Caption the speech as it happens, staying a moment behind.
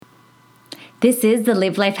This is the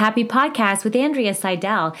Live Life Happy podcast with Andrea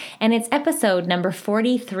Seidel, and it's episode number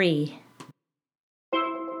 43.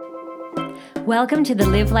 Welcome to the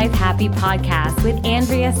Live Life Happy podcast with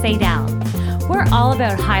Andrea Seidel. We're all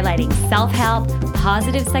about highlighting self-help,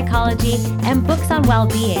 positive psychology, and books on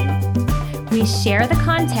well-being. We share the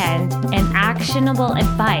content and actionable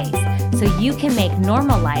advice so you can make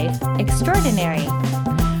normal life extraordinary.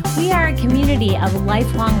 We are a community of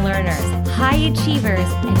lifelong learners, high achievers,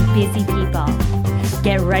 and busy people.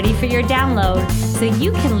 Get ready for your download so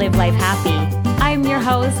you can live life happy. I'm your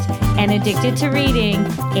host and addicted to reading,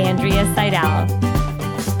 Andrea Seidel.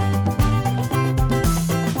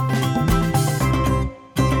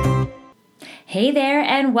 Hey there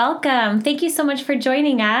and welcome. Thank you so much for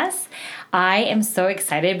joining us. I am so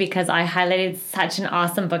excited because I highlighted such an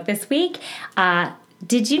awesome book this week.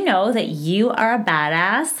 Did you know that you are a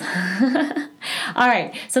badass? All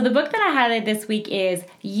right, so the book that I highlighted this week is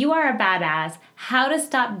You Are a Badass: How to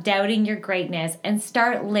Stop Doubting Your Greatness and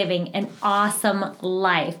Start Living an Awesome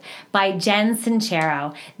Life by Jen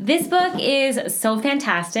Sincero. This book is so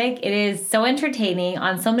fantastic. It is so entertaining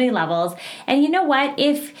on so many levels. And you know what?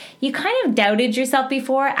 If you kind of doubted yourself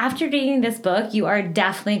before, after reading this book, you are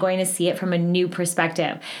definitely going to see it from a new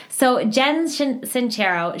perspective. So Jen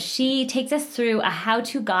Sincero, she takes us through a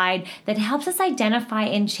how-to guide that helps us identify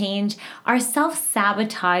and change our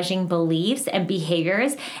self-sabotaging beliefs and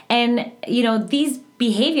behaviors. And, you know, these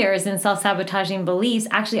behaviors and self-sabotaging beliefs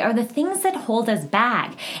actually are the things that hold us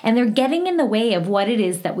back, and they're getting in the way of what it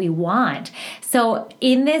is that we want. So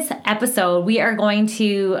in this episode, we are going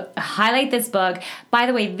to highlight this book. By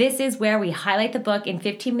the way, this is where we highlight the book in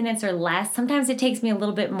 15 minutes or less. Sometimes it takes me a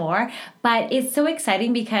little bit more, but it's so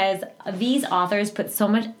exciting because these authors put so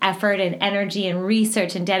much effort and energy and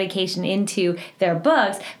research and dedication into their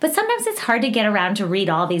books, but sometimes it's hard to get around to read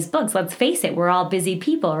all these books. Let's face it, we're all busy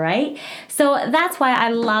people, right? So that's why I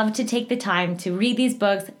love to take the time to read these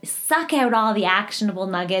books, suck out all the actionable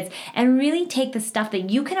nuggets, and really take the stuff that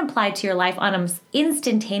you can apply to your life on them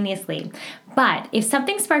instantaneously. But if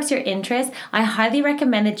something sparks your interest, I highly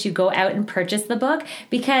recommend that you go out and purchase the book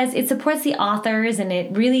because it supports the authors, and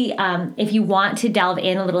it really, if you want to delve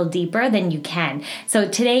in a little deeper, then you can. So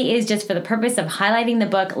today is just for the purpose of highlighting the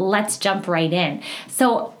book. Let's jump right in.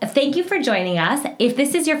 So thank you for joining us. If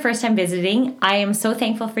this is your first time visiting, I am so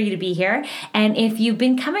thankful for you to be here. And if you've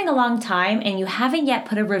been coming a long time and you haven't yet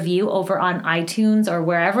put a review over on iTunes or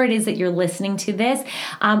wherever it is that you're listening to this,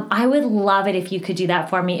 I would love it if you could do that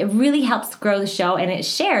for me. It really helps grow the show, and it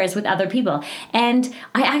shares with other people. And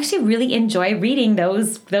I actually really enjoy reading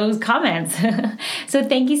those comments. So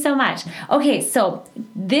thank you so much. Okay, so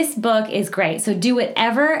this book is great. So do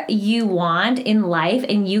whatever you want in life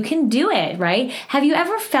and you can do it, right? Have you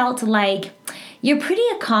ever felt like you're pretty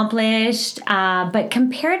accomplished, but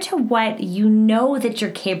compared to what you know that you're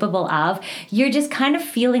capable of, you're just kind of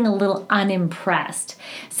feeling a little unimpressed?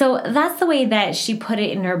 So that's the way that she put it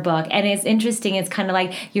in her book. And it's interesting. It's kind of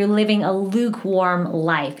like you're living a lukewarm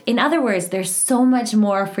life. In other words, there's so much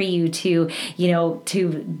more for you to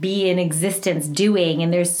be in existence doing.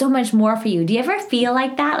 And there's so much more for you. Do you ever feel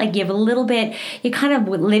like that? Like you have a little bit, you're kind of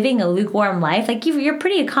living a lukewarm life. Like you're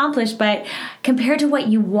pretty accomplished, but compared to what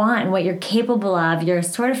you want and what you're capable of, you're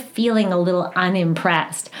sort of feeling a little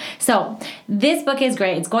unimpressed. So this book is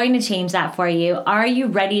great. It's going to change that for you. Are you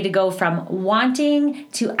ready to go from wanting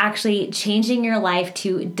to actually changing your life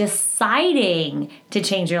to deciding to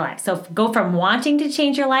change your life? So go from wanting to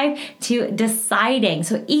change your life to deciding.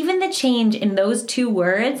 So even the change in those two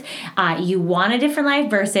words, you want a different life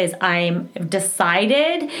versus I'm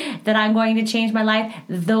decided that I'm going to change my life,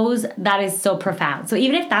 that is so profound. So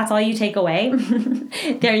even if that's all you take away,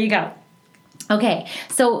 there you go. Okay,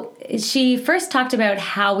 so she first talked about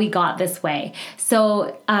how we got this way.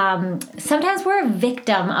 So sometimes we're a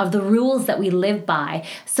victim of the rules that we live by.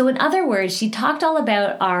 So in other words, she talked all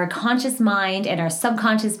about our conscious mind and our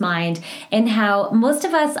subconscious mind and how most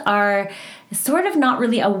of us are sort of not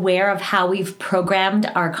really aware of how we've programmed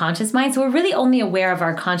our conscious mind. So we're really only aware of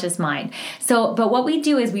our conscious mind. But what we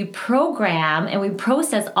do is we program and we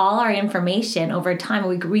process all our information over time.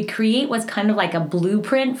 We create what's kind of like a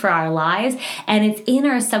blueprint for our lives, and it's in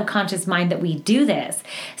our subconscious mind that we do this.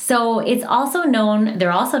 So they're also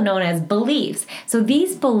known as beliefs. So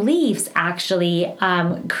these beliefs actually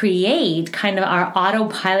create kind of our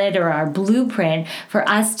autopilot or our blueprint for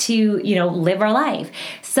us to, live our life.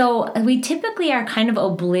 So we typically typically are kind of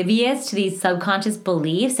oblivious to these subconscious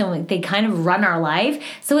beliefs, and they kind of run our life.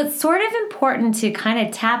 So it's sort of important to kind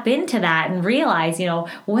of tap into that and realize,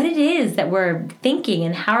 what it is that we're thinking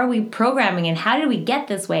and how are we programming and how did we get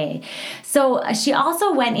this way. So she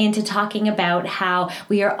also went into talking about how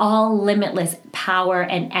we are all limitless power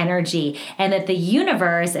and energy, and that the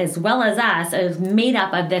universe, as well as us, is made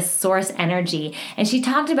up of this source energy. And she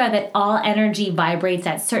talked about that all energy vibrates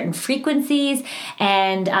at certain frequencies,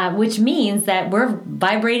 and which means that we're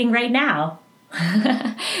vibrating right now.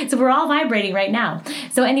 So we're all vibrating right now.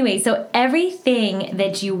 So anyway, so everything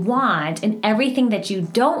that you want and everything that you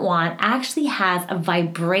don't want actually has a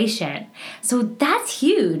vibration. So that's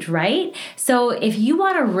huge, right? So if you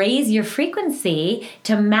want to raise your frequency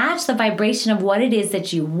to match the vibration of what it is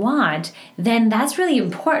that you want, then that's really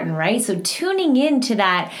important, right? So tuning into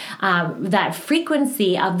that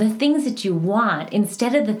frequency of the things that you want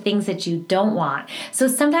instead of the things that you don't want. So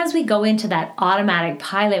sometimes we go into that automatic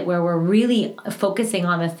pilot where we're really focusing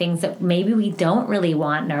on the things that maybe we don't really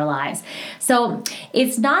want in our lives. So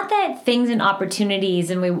it's not that things and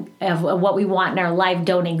opportunities and what we want in our life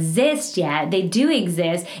don't exist yet. They do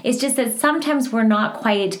exist. It's just that sometimes we're not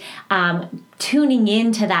quite tuning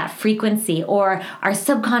into that frequency, or our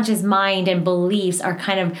subconscious mind and beliefs are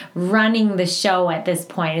kind of running the show at this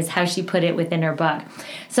point, is how she put it within her book.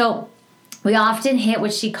 So we often hit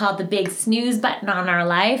what she called the big snooze button on our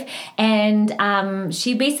life. And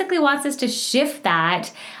she basically wants us to shift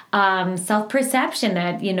that self-perception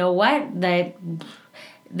that,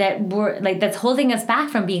 that we're like, that's holding us back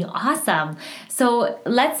from being awesome. So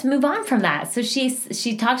let's move on from that. So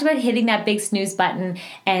she talked about hitting that big snooze button,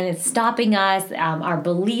 and it's stopping us. Our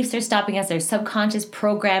beliefs are stopping us. Our subconscious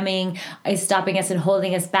programming is stopping us and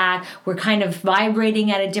holding us back. We're kind of vibrating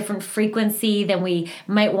at a different frequency than we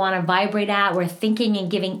might want to vibrate at. We're thinking and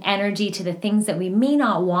giving energy to the things that we may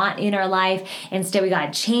not want in our life. Instead, we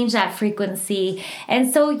got to change that frequency.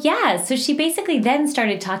 And so, so she basically then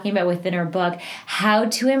started talking about within her book how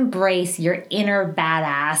to embrace your inner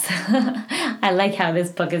badass. I like how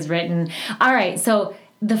this book is written. All right, so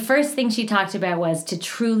the first thing she talked about was to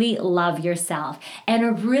truly love yourself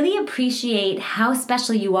and really appreciate how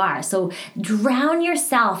special you are. So drown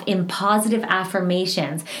yourself in positive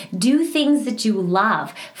affirmations. Do things that you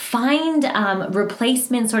love. Find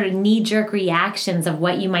replacement sort of knee-jerk reactions of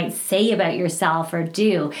what you might say about yourself or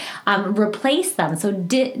do. Replace them. So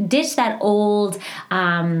ditch that old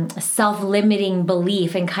self-limiting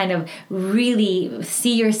belief and kind of really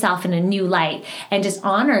see yourself in a new light and just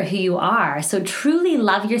honor who you are. So truly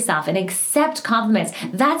love yourself and accept compliments.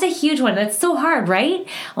 That's a huge one. That's so hard, right?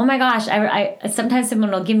 Oh my gosh. I sometimes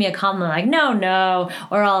someone will give me a compliment like, no,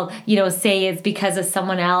 or I'll, say it's because of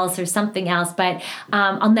someone else or something else. But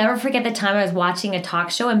I'll never forget the time I was watching a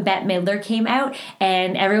talk show and Bette Midler came out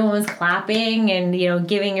and everyone was clapping and,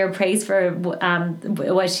 giving her praise for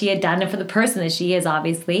what she had done and for the person that she is,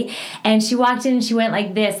 obviously. And she walked in and she went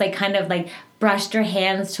like this, like kind of like brushed her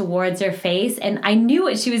hands towards her face, and I knew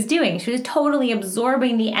what she was doing. She was totally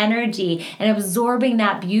absorbing the energy and absorbing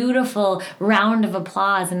that beautiful round of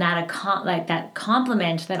applause and that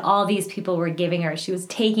compliment that all these people were giving her. She was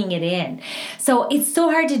taking it in. So it's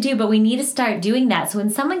so hard to do, but we need to start doing that. So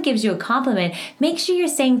when someone gives you a compliment, make sure you're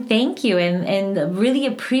saying thank you and really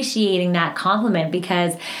appreciating that compliment,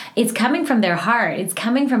 because it's coming from their heart. It's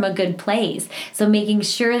coming from a good place. So making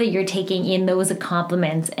sure that you're taking in those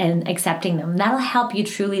compliments and accepting them. That'll help you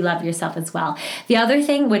truly love yourself as well. The other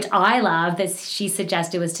thing, which I love, that she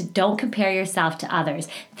suggested, was to don't compare yourself to others.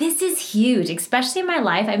 This is huge, especially in my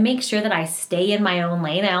life. I make sure that I stay in my own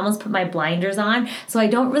lane. I almost put my blinders on, so I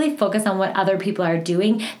don't really focus on what other people are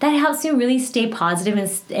doing. That helps me really stay positive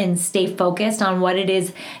and stay focused on what it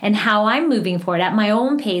is and how I'm moving forward at my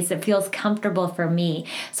own pace that feels comfortable for me.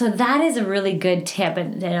 So that is a really good tip,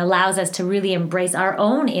 and it allows us to really embrace our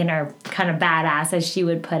own inner kind of badass, as she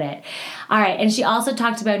would put it. All right, and she also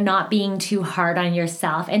talked about not being too hard on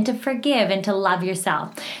yourself and to forgive and to love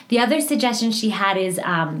yourself. The other suggestion she had is,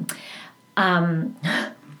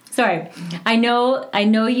 sorry, I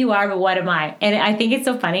know you are, but what am I? And I think it's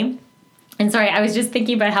so funny. And sorry, I was just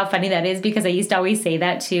thinking about how funny that is, because I used to always say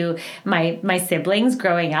that to my siblings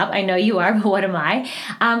growing up. I know you are, but what am I?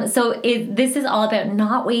 This is all about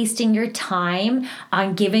not wasting your time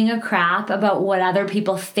on giving a crap about what other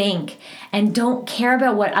people think. And don't care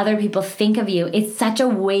about what other people think of you. It's such a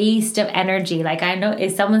waste of energy. Like, I know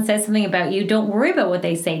if someone says something about you, don't worry about what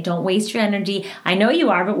they say. Don't waste your energy. I know you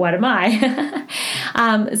are, but what am I?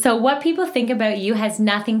 So what people think about you has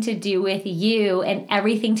nothing to do with you and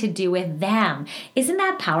everything to do with them. am. Isn't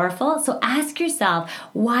that powerful? So ask yourself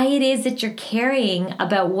why it is that you're caring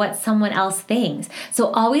about what someone else thinks. So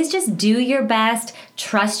always just do your best,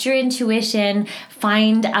 trust your intuition,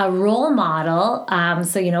 find a role model.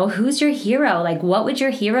 So, who's your hero? Like, what would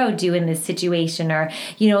your hero do in this situation? Or,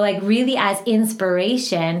 like really as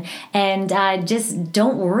inspiration, and just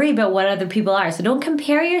don't worry about what other people are. So don't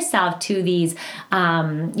compare yourself to these,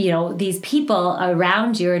 these people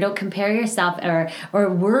around you, or don't compare yourself or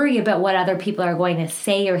worry about what other people are going to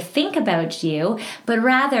say or think about you, but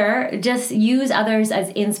rather just use others as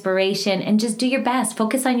inspiration and just do your best.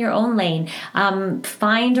 Focus on your own lane.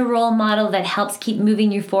 Find a role model that helps keep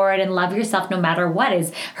moving you forward, and love yourself no matter what.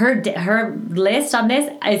 Is her list on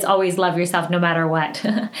this is always love yourself no matter what.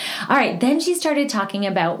 All right, then she started talking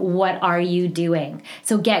about what are you doing.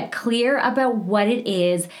 So get clear about what it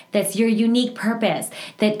is that's your unique purpose,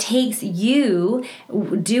 that takes you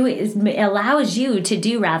allows you to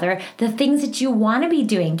do the things that you want to be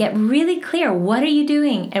doing. Get really clear. What are you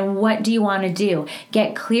doing and what do you want to do?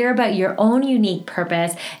 Get clear about your own unique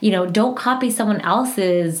purpose. Don't copy someone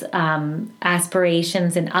else's aspirations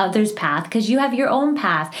and others' path, because you have your own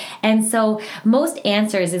path. And so most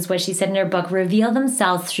answers, is what she said in her book, reveal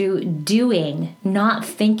themselves through doing, not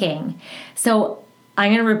thinking. So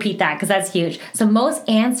I'm going to repeat that because that's huge. So most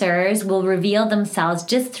answers will reveal themselves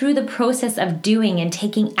just through the process of doing and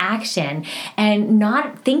taking action, and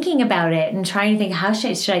not thinking about it and trying to think, how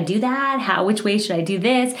should I do that? Which way should I do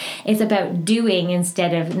this? It's about doing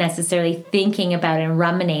instead of necessarily thinking about it and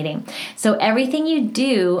ruminating. So everything you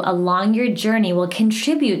do along your journey will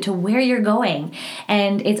contribute to where you're going.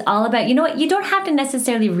 And it's all about, you don't have to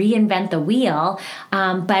necessarily reinvent the wheel,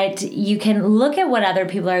 but you can look at what other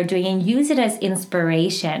people are doing and use it as inspiration.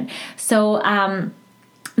 So,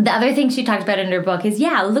 the other thing she talked about in her book is,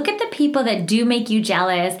 look at the people that do make you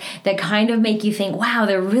jealous, that kind of make you think, wow,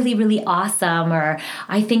 they're really, really awesome, or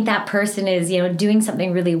I think that person is, doing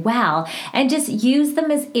something really well, and just use them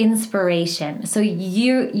as inspiration. So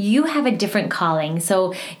you have a different calling.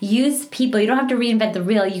 So use people. You don't have to reinvent the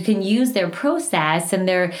wheel. You can use their process and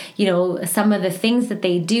their, some of the things that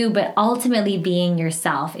they do, but ultimately being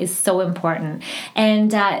yourself is so important.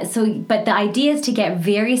 And but the idea is to get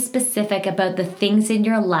very specific about the things in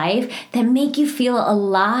your life that make you feel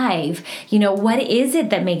alive. What is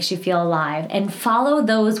it that makes you feel alive? And follow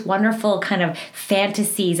those wonderful kind of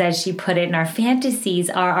fantasies, as she put it. And our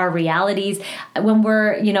fantasies are our realities. When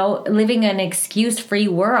we're, living an excuse-free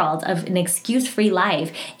world, of an excuse-free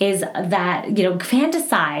life, is that,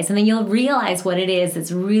 fantasize, and then you'll realize what it is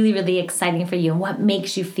that's really, really exciting for you and what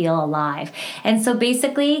makes you feel alive. And so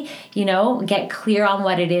basically, get clear on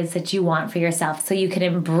what it is that you want for yourself so you can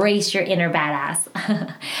embrace your inner badass.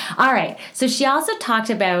 All right. So she also talked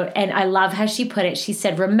about, and I love how she put it, she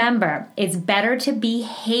said, remember, it's better to be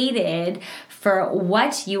hated for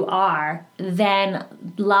what you are than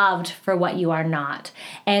loved for what you are not.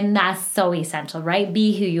 And that's so essential, right?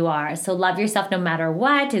 Be who you are. So love yourself no matter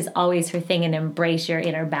what is always her thing, and embrace your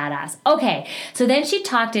inner badass. Okay, so then she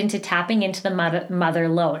talked into tapping into the mother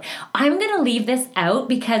lode. I'm going to leave this out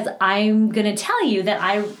because I'm going to tell you that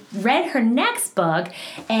I read her next book,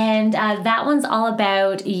 and that one's all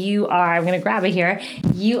about I'm going to grab it here,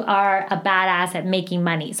 you are a badass at making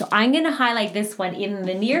money. So I'm going to highlight this one in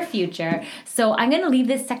the near future. So I'm going to leave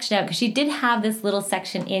this section out because she did have this little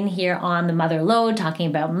section in here on the mother lode talking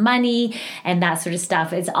about money and that sort of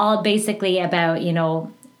stuff. It's all basically about,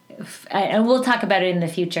 and we'll talk about it in the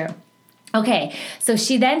future. Okay, so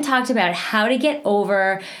she then talked about how to get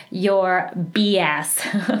over your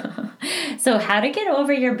BS. So how to get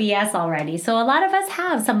over your BS already. So a lot of us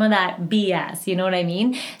have some of that BS, you know what I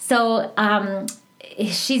mean? So,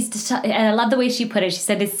 and I love the way she put it. She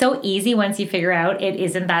said, it's so easy once you figure out it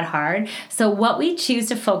isn't that hard. So what we choose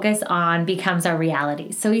to focus on becomes our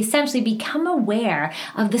reality. So essentially become aware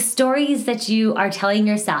of the stories that you are telling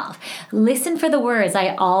yourself. Listen for the words,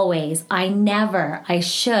 I always, I never, I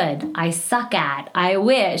should, I suck at, I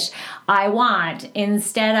wish, I want,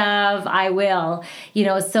 instead of I will,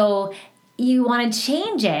 so you want to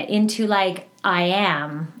change it into like, I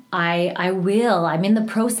am, I will, I'm in the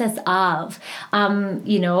process of,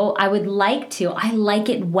 I would like to, I like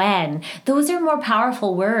it when. Those are more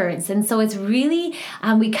powerful words. And so it's really,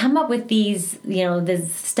 we come up with these,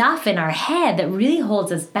 this stuff in our head that really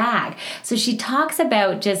holds us back. So she talks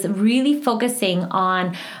about just really focusing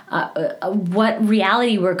on what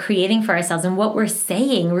reality we're creating for ourselves, and what we're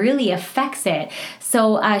saying really affects it.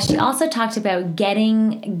 So she also talked about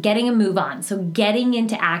getting a move on. So getting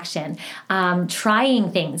into action,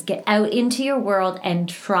 trying things. things. Get out into your world and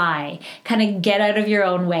try. Kind of get out of your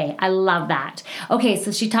own way. I love that. Okay,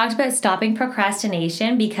 so she talked about stopping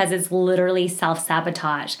procrastination because it's literally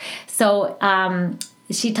self-sabotage. So,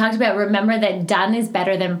 she talked about remember that done is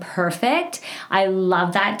better than perfect. I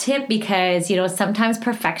love that tip because, sometimes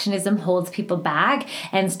perfectionism holds people back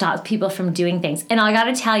and stops people from doing things. And I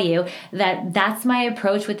got to tell you that that's my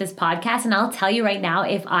approach with this podcast. And I'll tell you right now,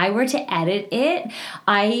 if I were to edit it,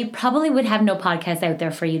 I probably would have no podcast out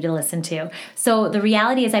there for you to listen to. So the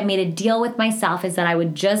reality is I made a deal with myself is that I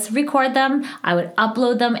would just record them, I would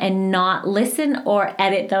upload them and not listen or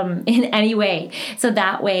edit them in any way. So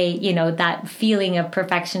that way, that feeling of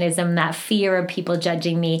perfectionism, that fear of people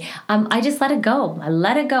judging me, I just let it go. I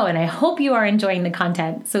let it go. And I hope you are enjoying the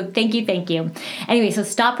content. So thank you. Anyway, so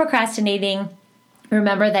stop procrastinating.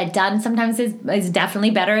 Remember that done sometimes is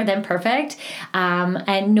definitely better than perfect.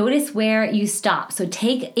 And notice where you stop. So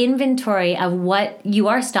take inventory of what you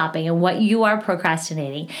are stopping and what you are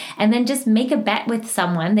procrastinating. And then just make a bet with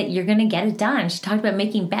someone that you're going to get it done. She talked about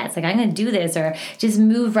making bets, like I'm going to do this, or just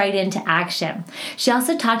move right into action. She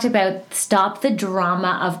also talked about stop the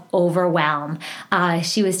drama of overwhelm.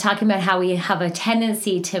 She was talking about how we have a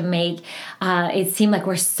tendency to make it seem like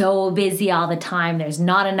we're so busy all the time. There's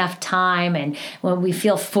not enough time. And when we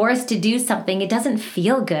feel forced to do something, it doesn't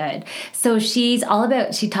feel good. So she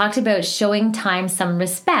talked about showing time some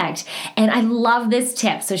respect. And I love this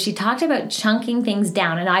tip. So she talked about chunking things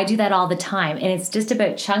down. And I do that all the time. And it's just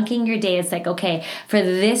about chunking your day. It's like, okay, for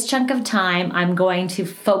this chunk of time, I'm going to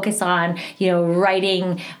focus on,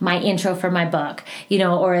 writing my intro for my book,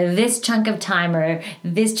 or this chunk of time,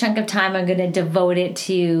 I'm going to devote it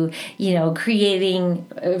to, creating,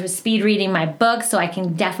 speed reading my book so I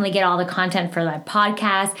can definitely get all the content for my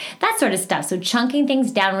podcast, that sort of stuff. So chunking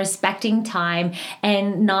things down, respecting time,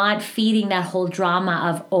 and not feeding that whole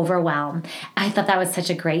drama of overwhelm. I thought that was such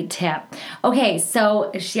a great tip. Okay,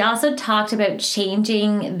 so she also talked about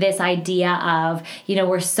changing this idea of,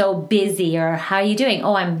 we're so busy, or how are you doing?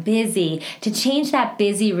 Oh, I'm busy. To change that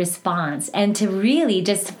busy response and to really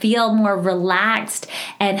just feel more relaxed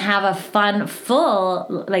and have a fun,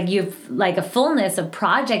 full, like a fullness of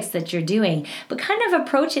projects that you're doing, but kind of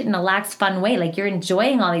approach it in a relaxed, fun way. Like you're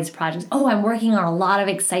enjoying all these projects. Oh, I'm working on a lot of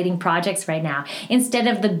exciting projects right now, instead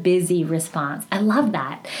of the busy response. I love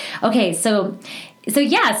that. Okay, so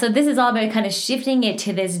this is all about kind of shifting it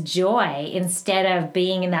to this joy instead of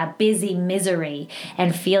being in that busy misery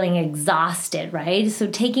and feeling exhausted, right? So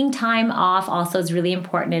taking time off also is really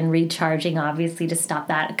important, and recharging, obviously, to stop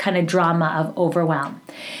that kind of drama of overwhelm.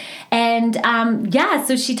 And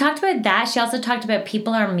so she talked about that. She also talked about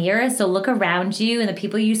people are mirrors. So look around you, and the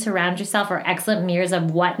people you surround yourself are excellent mirrors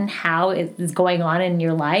of what and how is going on in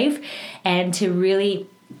your life. And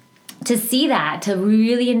to see that, to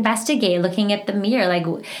really investigate, looking at the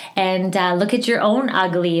mirror, and look at your own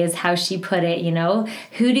ugly, is how she put it,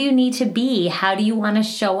 Who do you need to be? How do you want to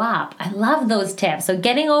show up? I love those tips. So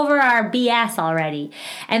getting over our BS already.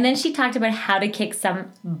 And then she talked about how to kick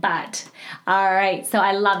some butt. All right, so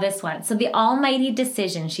I love this one. So the almighty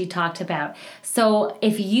decision she talked about. So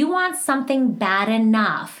if you want something bad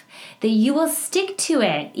enough, that you will stick to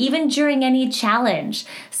it, even during any challenge.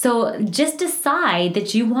 So just decide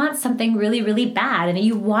that you want something really, really bad, and that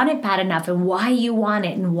you want it bad enough, and why you want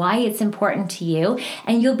it, and why it's important to you,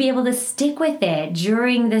 and you'll be able to stick with it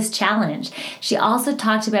during this challenge. She also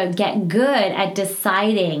talked about get good at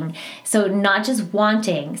deciding, so not just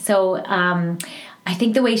wanting. So I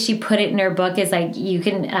think the way she put it in her book is like you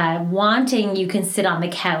can, wanting, you can sit on the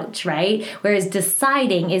couch, right? Whereas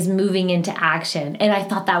deciding is moving into action. And I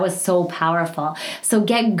thought that was so powerful. So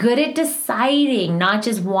get good at deciding, not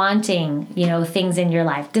just wanting, things in your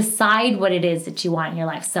life. Decide what it is that you want in your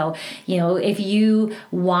life. So, if you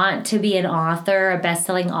want to be an author, a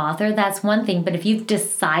best-selling author, that's one thing. But if you've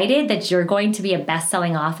decided that you're going to be a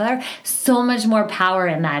best-selling author, so much more power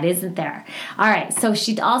in that, isn't there? All right. So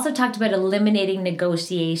she also talked about eliminating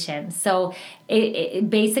negotiation. So it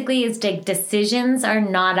basically is like decisions are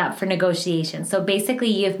not up for negotiation. So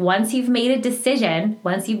basically, once you've made a decision,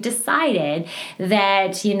 once you've decided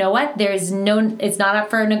that, it's not up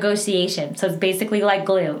for negotiation. So it's basically like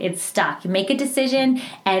glue. It's stuck. You make a decision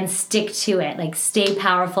and stick to it, like stay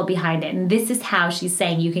powerful behind it. And this is how she's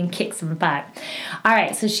saying you can kick some butt. All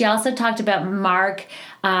right. So she also talked about Mark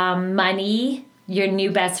Money, your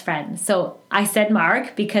new best friend. So I said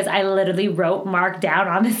Mark because I literally wrote Mark down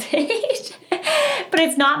on this page But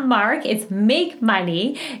it's not Mark, it's make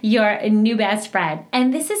money your new best friend.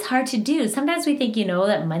 And this is hard to do. Sometimes we think,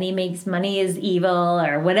 that money is evil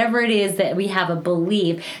or whatever it is that we have a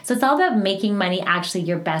belief. So it's all about making money actually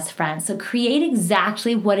your best friend. So create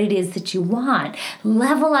exactly what it is that you want.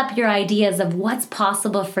 Level up your ideas of what's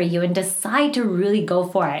possible for you and decide to really go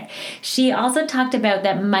for it. She also talked about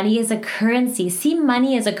that money is a currency. See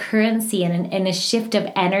money as a currency and a shift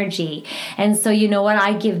of energy. And so you know what?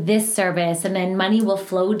 I give this service and then money will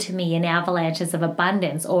flow to me in avalanches of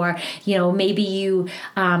abundance. Or, maybe you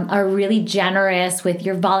are really generous with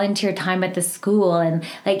your volunteer time at the school and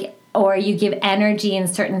or you give energy in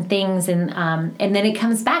certain things and then it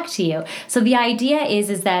comes back to you. So the idea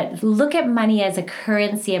is that look at money as a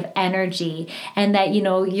currency of energy and that,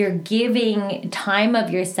 you're giving time of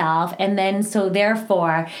yourself and then so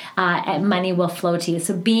therefore money will flow to you.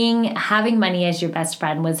 So having money as your best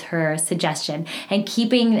friend was her suggestion, and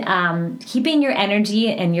keeping your energy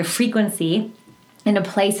and your frequency in a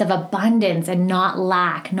place of abundance and not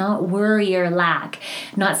lack, not worry or lack,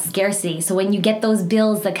 not scarcity. So when you get those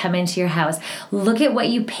bills that come into your house, look at what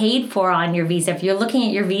you paid for on your Visa. If you're looking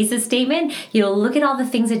at your Visa statement, look at all the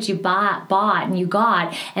things that you bought and you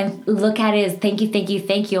got and look at it as thank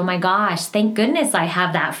you. Oh my gosh, thank goodness I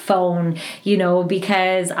have that phone,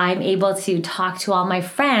 because I'm able to talk to all my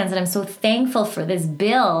friends and I'm so thankful for this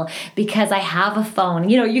bill because I have a phone.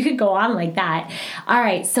 You could go on like that. All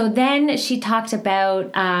right, so then she talked about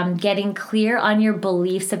getting clear on your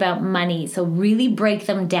beliefs about money. So really break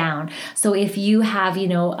them down. So if you have,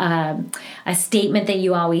 a statement that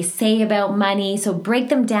you always say about money, so break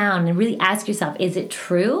them down and really ask yourself, is it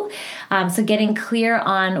true? So getting clear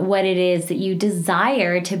on what it is that you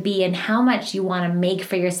desire to be and how much you want to make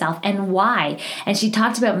for yourself and why. And she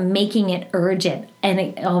talked about making it urgent.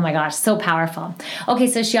 And oh my gosh, so powerful. Okay,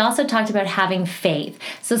 so she also talked about having faith.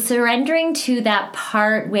 So surrendering to that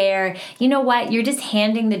part where, you're just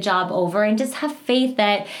handing the job over and just have faith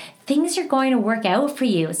that things are going to work out for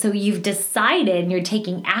you. So you've decided and you're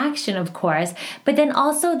taking action, of course, but then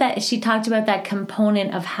also that she talked about that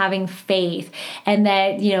component of having faith and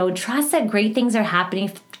that, trust that great things are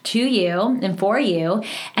happening to you and for you.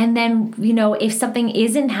 And then, if something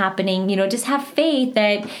isn't happening, just have faith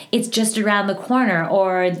that it's just around the corner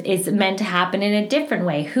or it's meant to happen in a different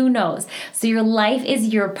way. Who knows? So your life is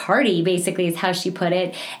your party, basically, is how she put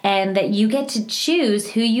it. And that you get to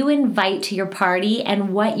choose who you invite to your party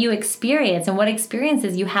and what you experience and what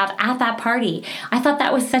experiences you have at that party. I thought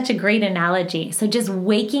that was such a great analogy. So just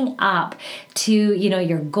waking up to,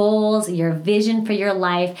 your goals, your vision for your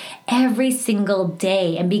life every single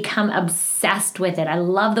day and become obsessed with it. I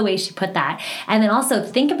love the way she put that. And then also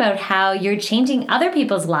think about how you're changing other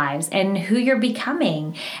people's lives and who you're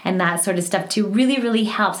becoming and that sort of stuff too really, really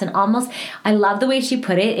helps. And almost, I love the way she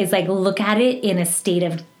put it is look at it in a state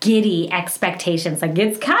of giddy expectations.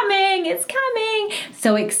 It's coming.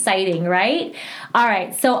 So exciting, right? All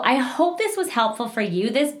right. So I hope this was helpful for you.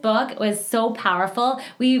 This book was so powerful.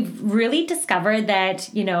 We've really discovered that,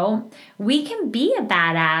 we can be a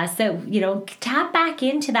badass, that, tap back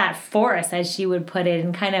into that force, as she would put it,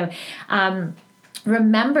 and kind of,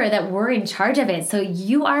 remember that we're in charge of it. So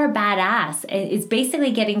you are a badass. It's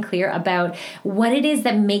basically getting clear about what it is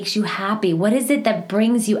that makes you happy. What is it that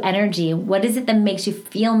brings you energy? What is it that makes you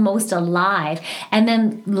feel most alive? And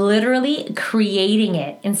then literally creating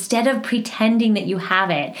it instead of pretending that you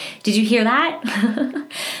have it. Did you hear that?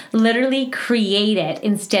 Literally create it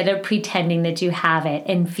instead of pretending that you have it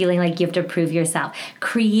and feeling like you have to prove yourself.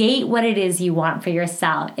 Create what it is you want for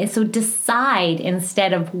yourself. And so decide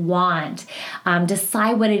instead of want.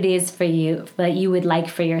 Decide what it is for you that you would like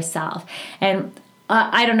for yourself. And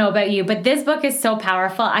I don't know about you, but this book is so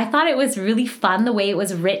powerful. I thought it was really fun the way it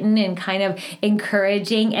was written and kind of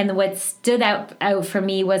encouraging. And what stood out for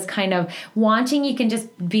me was kind of wanting you can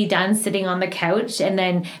just be done sitting on the couch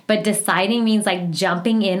but deciding means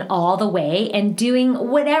jumping in all the way and doing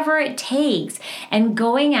whatever it takes and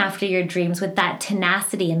going after your dreams with that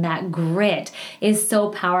tenacity and that grit is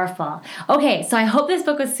so powerful. Okay, so I hope this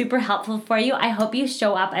book was super helpful for you. I hope you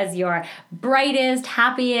show up as your brightest,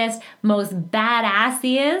 happiest, most badassiest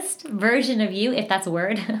version of you, if that's a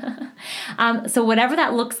word. So whatever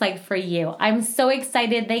that looks like for you. I'm so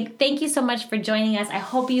excited. Thank you so much for joining us. I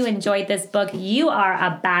hope you enjoyed this book. You are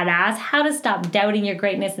a badass. How to stop doubting your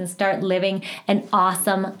greatness and start living an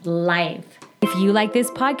awesome life. If you like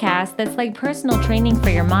this podcast that's like personal training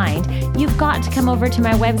for your mind, you've got to come over to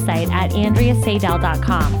my website at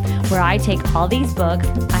andreaseidel.com, where I take all these books,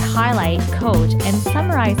 I highlight, coach, and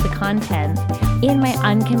summarize the content in my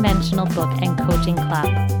unconventional book and coaching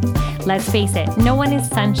club. Let's face it, no one is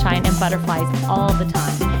sunshine and butterflies all the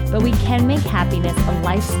time. but we can make happiness a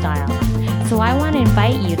lifestyle. So I want to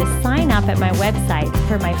invite you to sign up at my website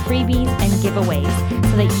for my freebies and giveaways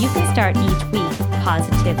so that you can start each week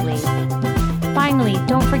positively. Finally,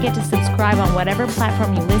 don't forget to subscribe on whatever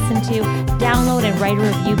platform you listen to, download and write a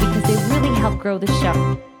review because they really help grow the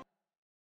show.